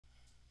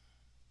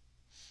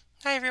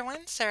Hi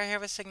everyone, Sarah here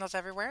with Signals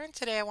Everywhere, and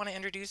today I want to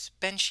introduce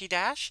Benshi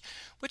Dash,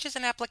 which is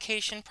an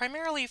application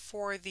primarily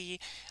for the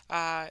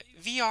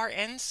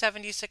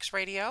VR-N76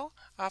 radio.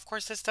 Of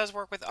course, this does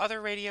work with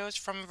other radios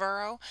from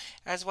Vero,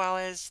 as well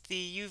as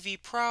the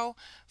UV Pro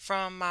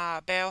from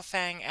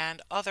Baofeng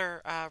and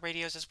other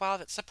radios as well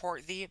that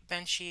support the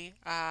Benshi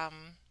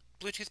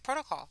Bluetooth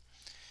protocol.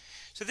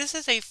 So this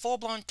is a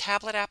full-blown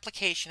tablet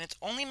application. It's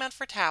only meant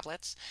for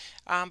tablets,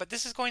 but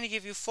this is going to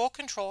give you full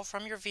control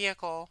from your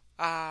vehicle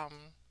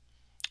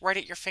right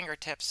at your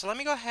fingertips. So let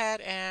me go ahead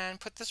and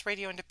put this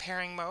radio into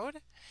pairing mode,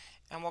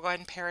 and we'll go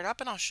ahead and pair it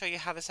up, and I'll show you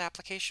how this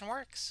application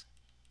works.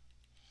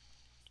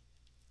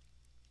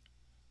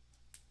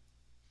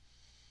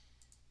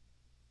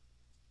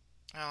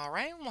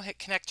 Alright, we'll hit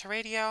connect to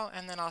radio,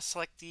 and then I'll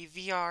select the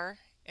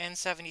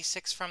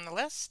VR-N76 from the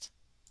list.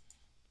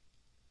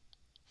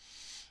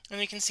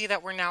 And you can see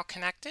that we're now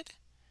connected.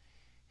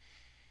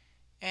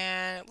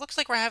 And it looks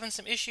like we're having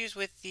some issues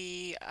with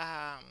the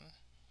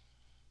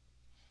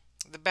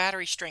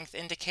battery strength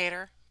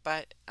indicator,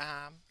 but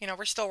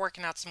we're still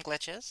working out some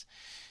glitches.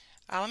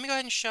 Let me go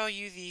ahead and show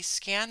you the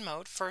scan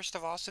mode first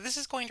of all. So this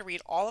is going to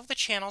read all of the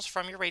channels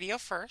from your radio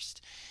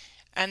first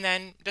and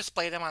then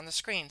display them on the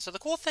screen. So the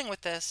cool thing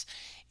with this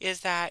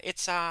is that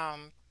it's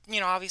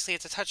obviously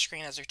it's a touch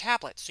screen as your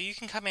tablet. So you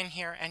can come in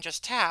here and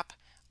just tap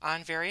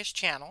on various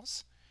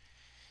channels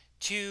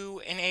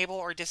to enable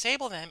or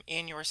disable them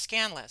in your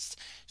scan list.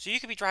 So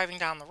you could be driving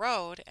down the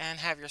road and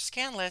have your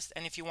scan list,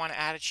 and if you want to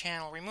add a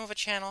channel, remove a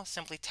channel,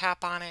 simply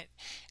tap on it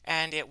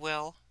and it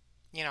will,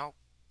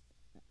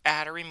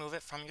 add or remove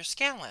it from your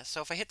scan list.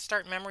 So if I hit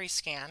start memory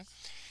scan,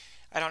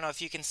 I don't know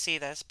if you can see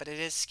this, but it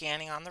is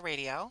scanning on the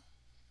radio.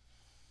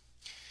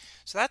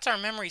 So that's our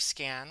memory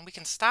scan. We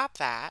can stop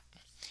that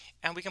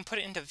and we can put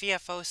it into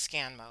VFO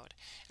scan mode.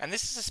 And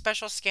this is a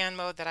special scan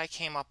mode that I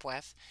came up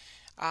with.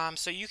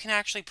 So you can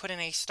actually put in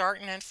a start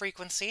and end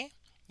frequency.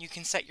 You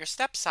can set your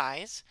step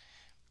size.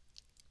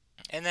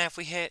 And then if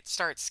we hit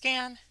start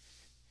scan,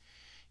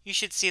 you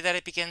should see that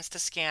it begins to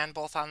scan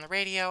both on the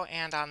radio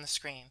and on the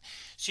screen.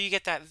 So you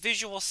get that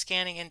visual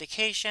scanning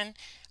indication.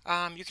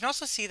 You can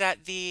also see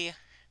that the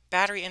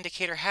battery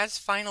indicator has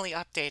finally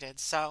updated.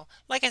 So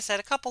like I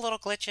said, a couple little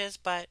glitches,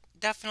 but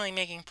definitely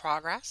making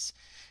progress.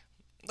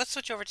 Let's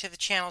switch over to the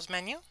channels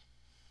menu.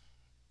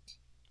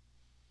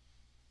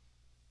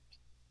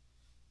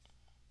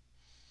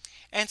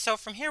 And so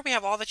from here we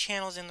have all the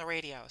channels in the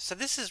radio. So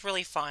this is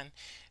really fun.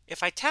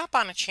 If I tap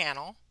on a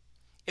channel,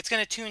 it's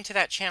going to tune to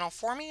that channel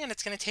for me, and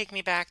it's going to take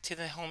me back to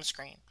the home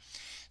screen.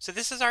 So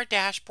this is our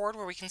dashboard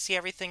where we can see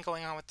everything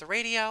going on with the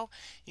radio.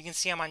 You can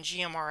see I'm on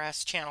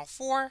GMRS channel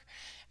 4,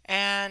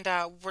 and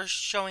we're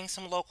showing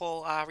some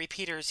local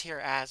repeaters here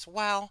as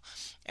well.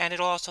 And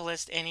it'll also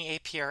list any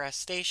APRS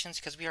stations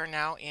because we are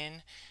now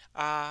in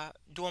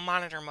dual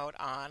monitor mode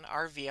on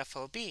our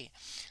VFOB.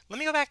 Let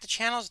me go back to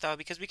channels though,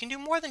 because we can do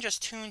more than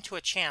just tune to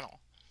a channel.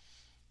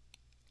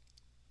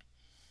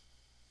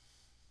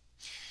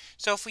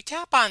 So if we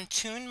tap on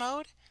tune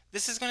mode,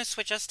 this is going to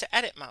switch us to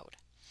edit mode.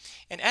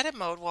 And edit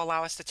mode will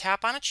allow us to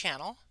tap on a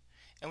channel,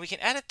 and we can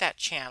edit that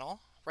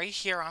channel right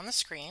here on the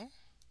screen.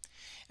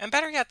 And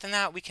better yet than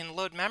that, we can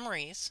load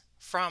memories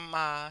from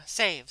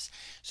saves.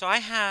 So I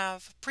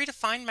have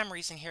predefined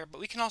memories in here,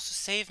 but we can also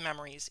save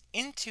memories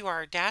into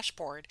our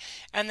dashboard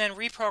and then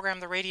reprogram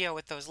the radio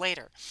with those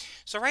later.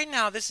 So right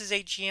now this is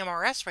a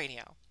GMRS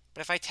radio,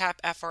 but if I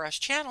tap FRS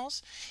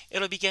channels,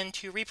 it'll begin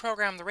to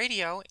reprogram the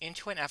radio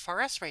into an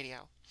FRS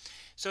radio.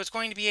 So it's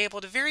going to be able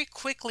to very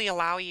quickly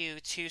allow you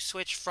to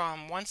switch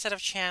from one set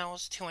of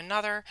channels to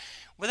another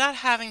without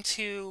having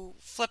to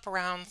flip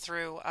around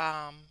through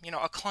a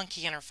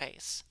clunky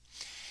interface.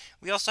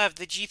 We also have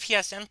the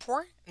GPS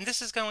import, and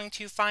this is going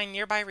to find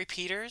nearby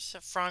repeaters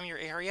from your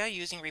area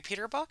using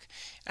Repeater Book,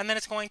 and then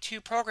it's going to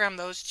program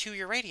those to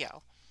your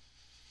radio.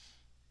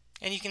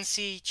 And you can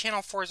see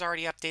channel 4 is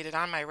already updated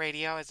on my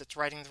radio as it's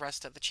writing the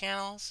rest of the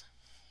channels.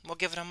 We'll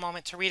give it a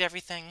moment to read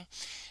everything.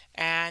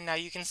 And now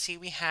you can see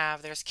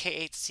there's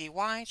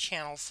K8CY,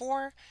 channel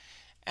 4.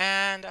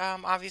 And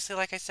obviously,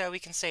 like I said, we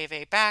can save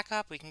a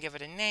backup. We can give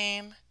it a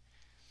name.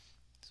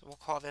 So we'll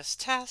call this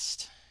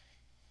test.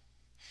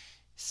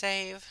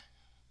 Save.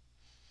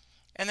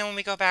 And then when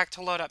we go back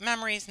to load up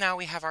memories, now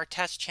we have our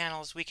test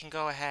channels. We can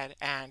go ahead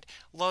and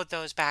load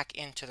those back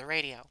into the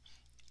radio.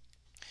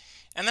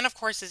 And then, of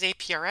course, is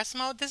APRS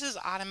mode. This is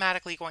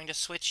automatically going to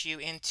switch you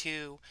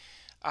into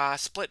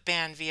split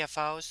band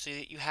VFOs, so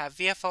that you have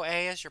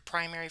VFO-A as your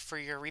primary for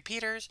your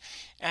repeaters,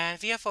 and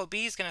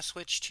VFO-B is going to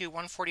switch to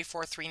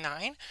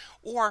 144.39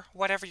 or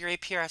whatever your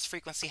APRS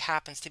frequency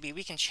happens to be.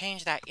 We can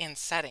change that in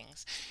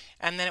settings,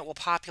 and then it will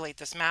populate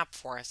this map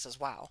for us as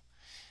well.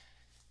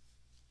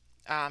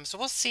 So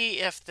we'll see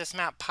if this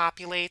map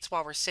populates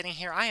while we're sitting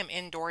here. I am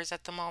indoors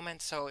at the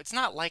moment, so it's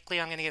not likely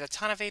I'm going to get a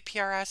ton of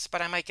APRS,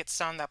 but I might get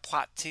some that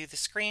plot to the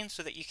screen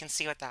so that you can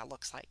see what that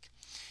looks like.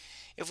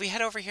 If we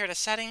head over here to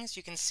settings,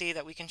 you can see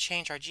that we can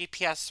change our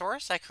GPS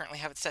source. I currently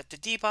have it set to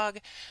debug.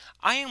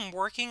 I am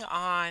working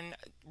on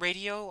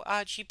radio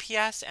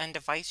GPS and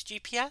device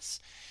GPS.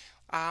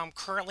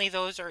 Currently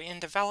those are in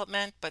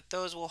development, but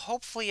those will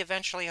hopefully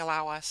eventually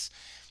allow us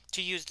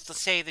to use, let's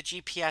say, the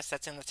GPS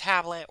that's in the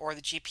tablet or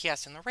the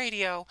GPS in the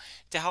radio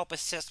to help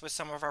assist with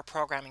some of our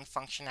programming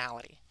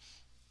functionality.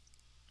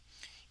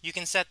 You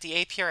can set the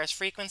APRS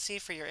frequency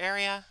for your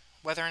area,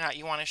 whether or not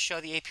you want to show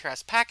the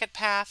APRS packet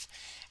path,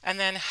 and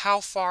then how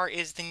far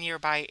is the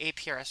nearby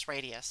APRS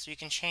radius. So you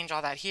can change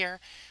all that here.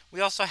 We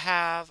also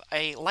have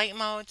a light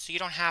mode, so you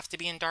don't have to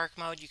be in dark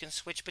mode. You can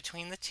switch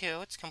between the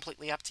two. It's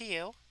completely up to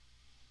you.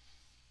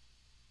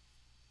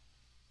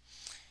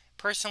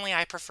 Personally,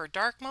 I prefer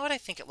dark mode. I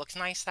think it looks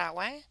nice that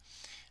way.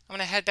 I'm going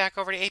to head back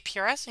over to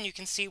APRS, and you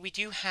can see we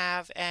do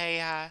have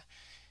a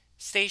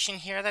station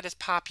here that is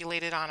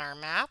populated on our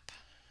map.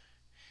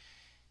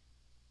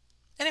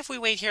 And if we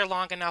wait here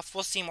long enough,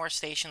 we'll see more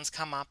stations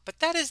come up. But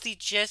that is the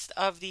gist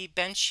of the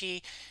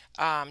Benshi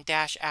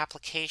Dash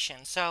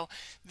application. So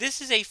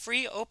this is a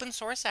free open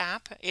source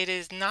app. It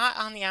is not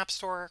on the App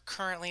Store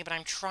currently, but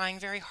I'm trying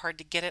very hard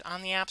to get it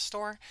on the App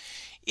Store.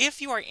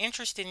 If you are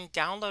interested in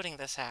downloading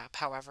this app,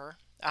 however,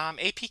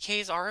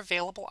 APKs are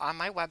available on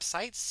my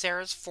website,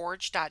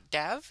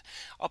 sarahsforge.dev.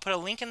 I'll put a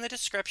link in the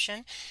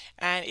description,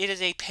 and it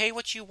is a pay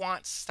what you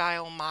want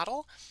style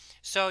model.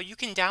 So you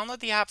can download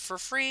the app for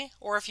free,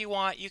 or if you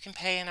want, you can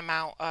pay an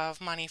amount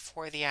of money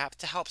for the app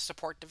to help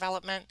support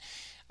development.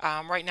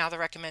 Right now the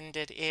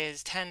recommended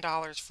is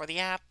 $10 for the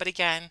app, but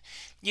again,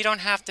 you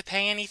don't have to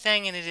pay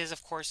anything, and it is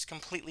of course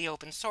completely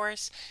open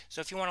source. So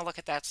if you want to look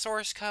at that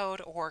source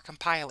code or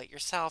compile it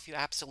yourself, you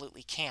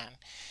absolutely can.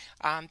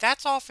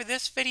 That's all for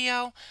this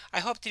video.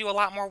 I hope to do a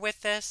lot more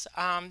with this.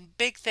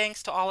 Big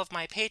thanks to all of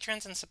my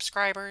patrons and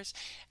subscribers,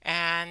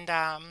 and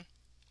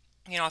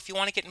you know, if you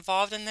want to get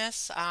involved in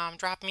this,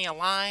 drop me a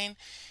line,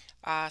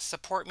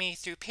 support me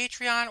through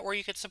Patreon, or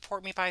you could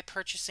support me by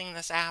purchasing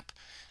this app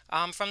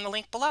from the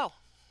link below.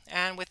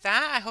 And with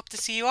that, I hope to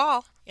see you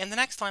all in the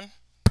next one.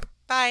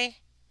 Bye.